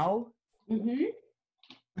now.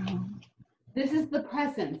 Mm-hmm. This is the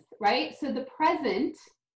presence, right? So the present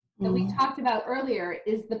that we talked about earlier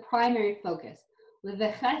is the primary focus, with the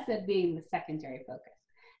chesed being the secondary focus.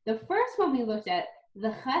 The first one we looked at,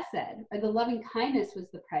 the chesed, or the loving kindness, was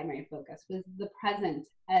the primary focus, was the present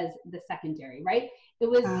as the secondary, right? It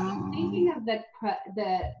was thinking of the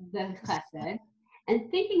chesed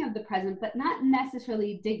and thinking of the present, but not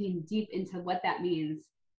necessarily digging deep into what that means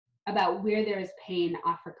about where there is pain,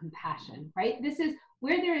 offer compassion, right? This is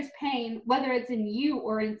where there is pain, whether it's in you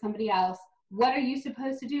or in somebody else, what are you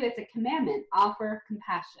supposed to do? It's a commandment, offer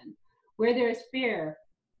compassion. Where there is fear,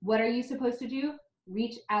 what are you supposed to do?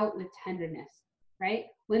 Reach out with tenderness, right?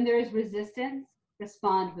 When there is resistance,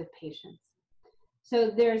 respond with patience.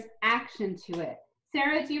 So there's action to it.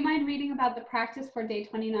 Sarah, do you mind reading about the practice for day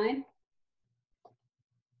 29?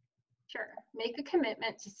 Sure. Make a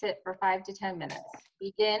commitment to sit for 5 to 10 minutes.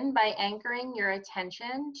 Begin by anchoring your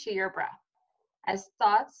attention to your breath. As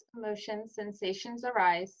thoughts, emotions, sensations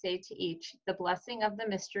arise, say to each, the blessing of the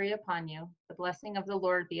mystery upon you, the blessing of the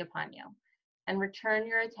Lord be upon you, and return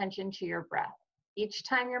your attention to your breath. Each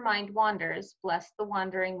time your mind wanders, bless the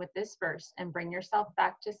wandering with this verse and bring yourself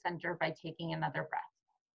back to center by taking another breath.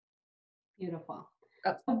 Beautiful.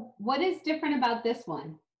 So what is different about this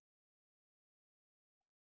one?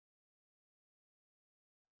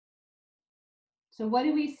 So what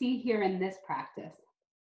do we see here in this practice?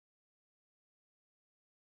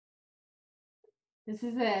 This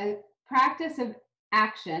is a practice of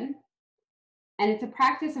action, and it's a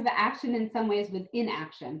practice of action in some ways with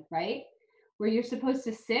inaction, right? Where you're supposed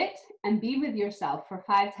to sit and be with yourself for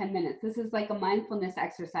 5-10 minutes. This is like a mindfulness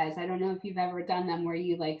exercise. I don't know if you've ever done them, where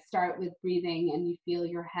you like start with breathing and you feel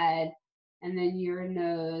your head and then your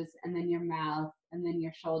nose and then your mouth and then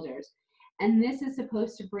your shoulders. And this is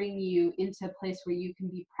supposed to bring you into a place where you can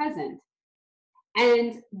be present.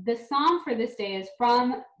 And the psalm for this day is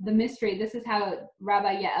from the mystery. This is how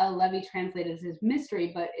Rabbi Yael Levi translated it as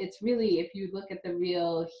mystery, but it's really, if you look at the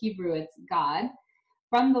real Hebrew, it's God.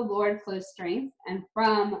 From the Lord flows strength, and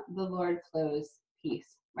from the Lord flows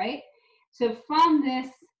peace, right? So from this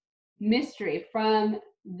mystery, from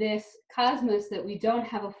this cosmos that we don't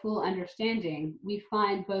have a full understanding, we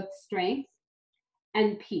find both strength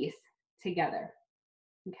and peace together,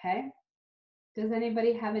 okay? Does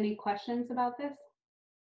anybody have any questions about this?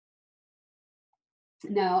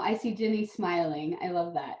 No, I see Ginny smiling. I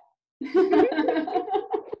love that.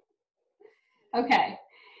 Okay,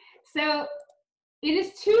 so it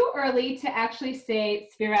is too early to actually say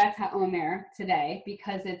Sfirat HaOmer today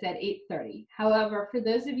because it's at 8:30. However, for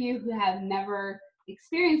those of you who have never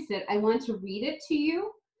experienced it, I want to read it to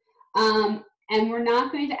you. And we're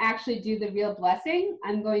not going to actually do the real blessing.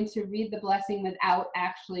 I'm going to read the blessing without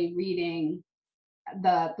actually reading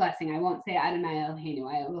the blessing. I won't say Adonai Eloheinu.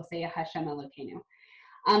 I will say Hashem Elokeinu.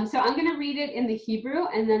 So I'm going to read it in the Hebrew,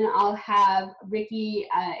 and then I'll have Ricky,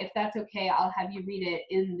 if that's okay, I'll have you read it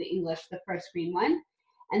in the English, the first green one.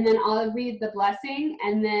 And then I'll read the blessing.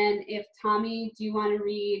 And then if Tommy, do you want to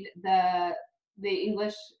read the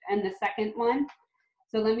English and the second one?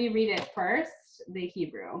 So let me read it first, the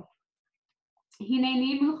Hebrew.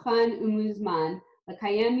 Hineni muchan umuzman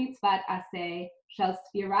l'kayem mitzvat aseh shel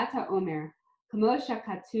sfirat haomer kamo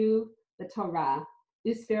shekatuv b'Torah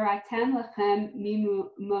u'sfiratem lechem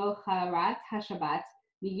mimocharat hashabat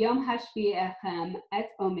miyom hashvi echem et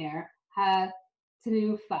omer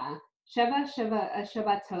ha-tenufa sheva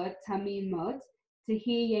shabbatot tamimot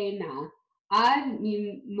tehiyena ad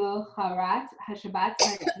mimocharat hashabat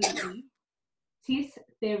ha'yini tis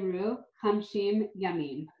theru chamshim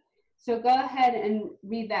yamim. So go ahead and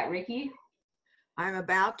read that, Ricky. I'm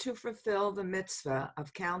about to fulfill the mitzvah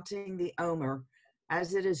of counting the Omer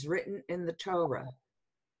as it is written in the Torah.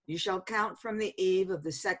 You shall count from the eve of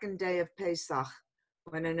the second day of Pesach,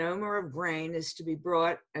 when an Omer of grain is to be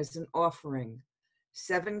brought as an offering,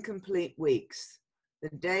 7 complete weeks. The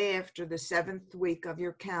day after the 7th week of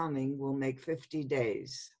your counting will make 50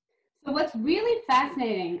 days. So what's really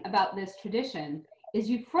fascinating about this tradition is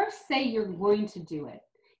you first say you're going to do it.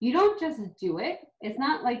 You don't just do it. It's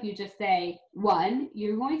not like you just say, one,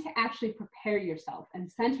 you're going to actually prepare yourself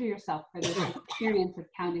and center yourself for this experience of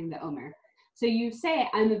counting the Omer. So you say,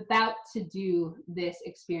 I'm about to do this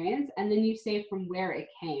experience, and then you say from where it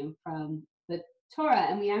came, from the Torah.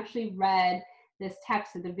 And we actually read this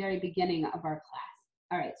text at the very beginning of our class.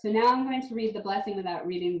 All right, so now I'm going to read the blessing without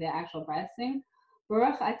reading the actual blessing.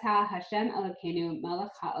 Baruch atah Hashem Elokeinu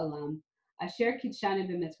melech ha'olam. Asher kidshanu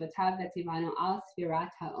b'mitzvotav v'tzivanu al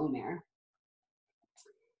sfirat ha'omer.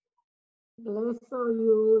 Blessed are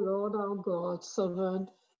you, Lord our God, servant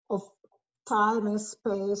of time and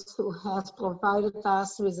space, who has provided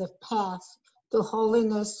us with a path to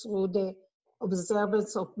holiness through the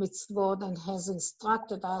observance of mitzvot and has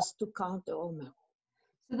instructed us to count the Omer.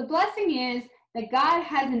 So the blessing is that God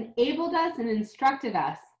has enabled us and instructed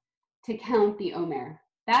us to count the Omer.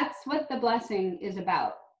 That's what the blessing is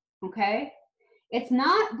about, okay? It's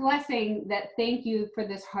not blessing that thank you for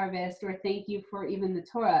this harvest or thank you for even the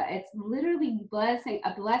Torah. It's literally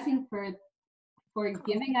a blessing for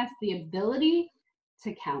giving us the ability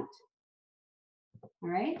to count, all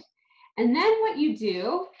right? And then what you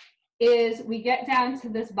do is we get down to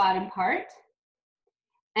this bottom part.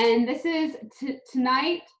 And this is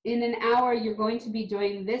tonight, in an hour, you're going to be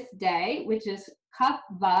doing this day, which is Kaf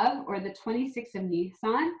Vav, or the 26th of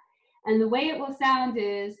Nisan. And the way it will sound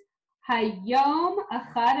is Hayom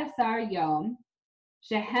Achad Asar Yom,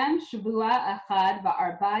 Shehem Shavua Achad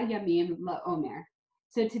Va'arba Yamim LaOmer.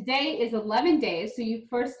 So today is 11 days. So you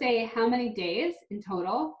first say how many days in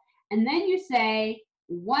total, and then you say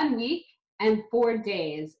 1 week and 4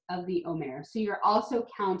 days of the Omer. So you're also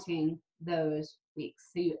counting those weeks.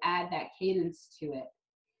 So you add that cadence to it.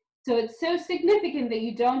 So it's so significant that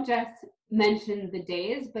you don't just mention the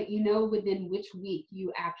days, but you know within which week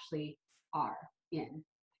you actually are in.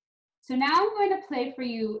 So now I'm going to play for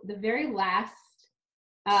you the very last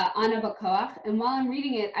Ana B'Koach, and while I'm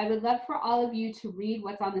reading it, I would love for all of you to read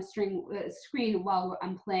what's on the screen while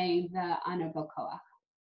I'm playing the Ana B'Koach.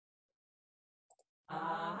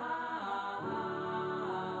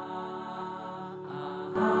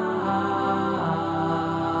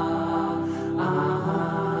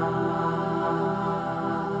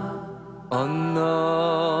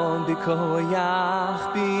 Ana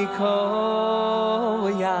B'Koach, B'Koach,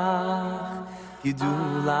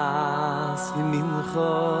 Gedulas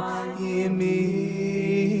Yemincha, Yemincha,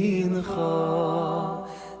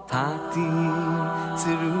 Tatim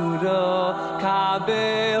Tzirura,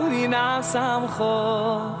 Kabel Rina Samcha,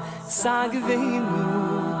 Sagveinu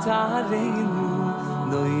Tareinu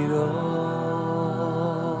Noiro.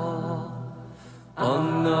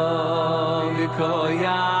 Ana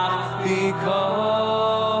B'Koach, B'Koach,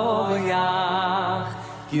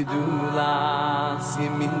 Gedulas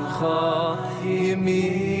Yemincha, Yemincha,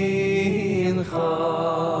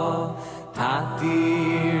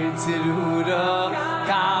 Tatir Tzirura,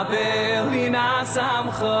 Kabel Rina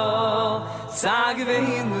Samcha,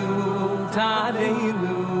 Sagveinu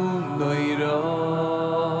Tareinu Noiro.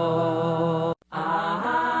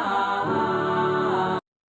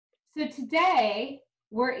 So today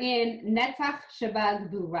we're in Netzach Shabbat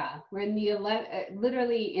Gvura. We're in the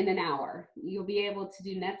literally in an hour. You'll be able to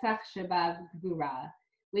do Netzach Shabbat Gvura,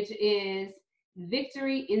 which is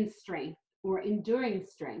victory in strength or enduring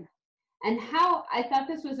strength. And how I thought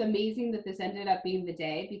this was amazing that this ended up being the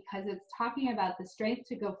day, because it's talking about the strength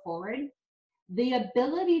to go forward, the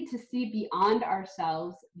ability to see beyond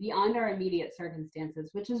ourselves, beyond our immediate circumstances,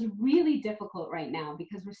 which is really difficult right now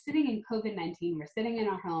because we're sitting in COVID-19, we're sitting in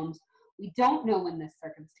our homes, we don't know when this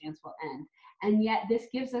circumstance will end. And yet this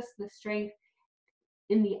gives us the strength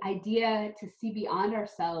in the idea to see beyond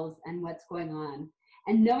ourselves and what's going on,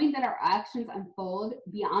 and knowing that our actions unfold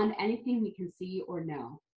beyond anything we can see or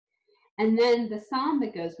know. And then the psalm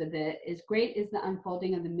that goes with it is great is the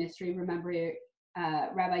unfolding of the mystery. Remember,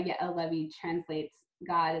 Rabbi Yael Levi translates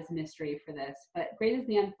God as mystery for this, but great is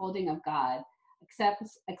the unfolding of God,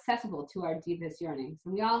 accessible to our deepest yearnings.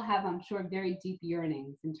 And we all have, I'm sure, very deep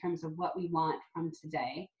yearnings in terms of what we want from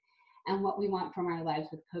today and what we want from our lives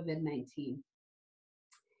with COVID-19.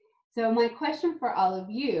 So my question for all of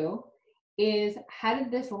you is, how did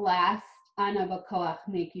this last Ana B'Koach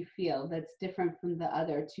make you feel that's different from the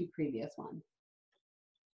other two previous ones?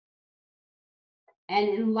 And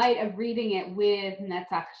in light of reading it with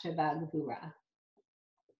Netzach Sheba Gvura.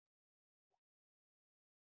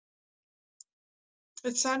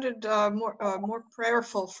 It sounded more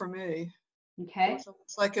prayerful for me. Okay.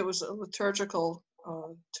 It's like it was a liturgical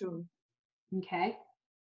tune. Okay.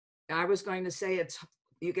 I was going to say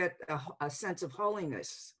you get a sense of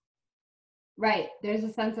holiness. Right. There's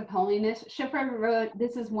a sense of holiness. Shifra wrote,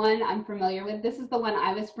 this is one I'm familiar with. This is the one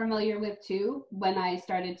I was familiar with too when I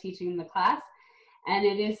started teaching the class. And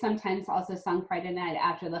it is sometimes also sung Friday night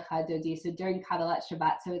after the Chadodi, so during Kabbalat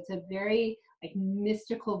Shabbat. So it's a very like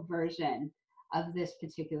mystical version of this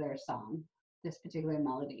particular song, this particular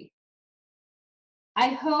melody. I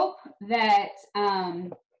hope that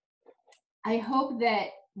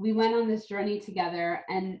we went on this journey together,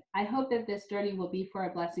 and I hope that this journey will be for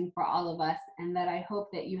a blessing for all of us, and that I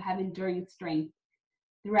hope that you have enduring strength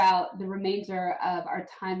throughout the remainder of our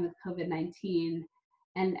time with COVID-19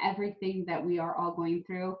 and everything that we are all going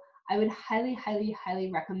through. I would highly, highly,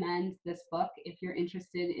 highly recommend this book if you're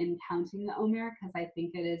interested in counting the Omer, because I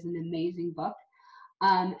think it is an amazing book.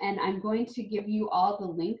 And I'm going to give you all the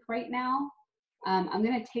link right now. I'm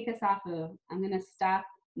going to take us off of, I'm going to stop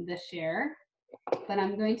the share, but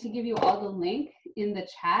I'm going to give you all the link in the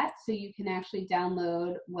chat so you can actually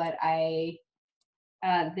download what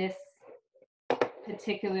this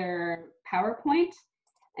particular PowerPoint,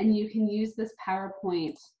 and you can use this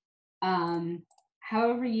PowerPoint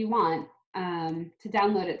however you want to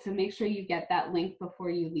download it. So make sure you get that link before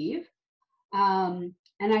you leave. And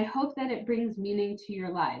I hope that it brings meaning to your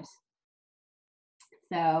lives.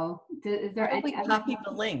 So is there any other copy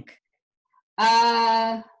the link?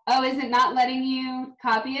 Oh, is it not letting you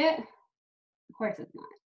copy it? Of course it's not.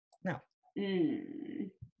 No.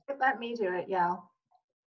 Let me do it, yeah.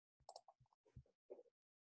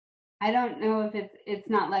 I don't know if it's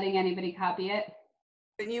not letting anybody copy it.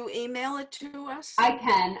 Can you email it to us? I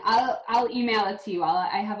can. I'll email it to you.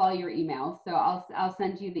 I have all your emails, so I'll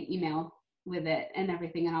send you the email with it and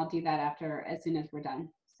everything, and I'll do that as soon as we're done.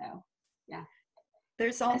 So, yeah.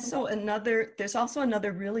 There's also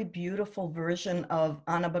another really beautiful version of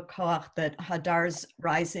Ana B'Koach that Hadar's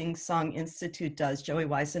Rising Song Institute does. Joey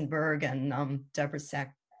Weisenberg and Deborah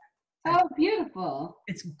Sack. Oh, beautiful.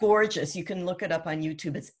 It's gorgeous. You can look it up on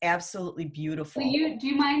YouTube. It's absolutely beautiful. Do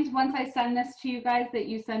you mind once I send this to you guys that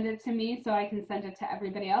you send it to me so I can send it to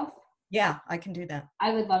everybody else? Yeah, I can do that.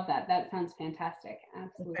 I would love that. That sounds fantastic.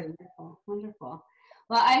 Absolutely. Okay. Wonderful. Wonderful.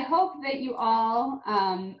 Well, I hope that you all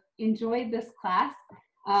enjoyed this class.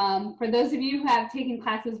 For those of you who have taken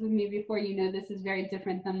classes with me before, you know this is very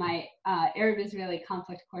different than my Arab-Israeli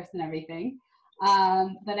conflict course and everything.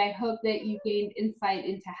 But I hope that you gained insight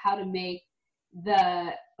into how to make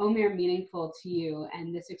the Omer meaningful to you,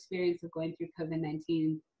 and this experience of going through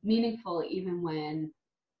COVID-19 meaningful even when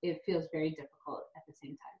it feels very difficult at the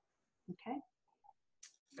same time. Okay?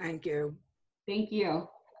 Thank you. Thank you.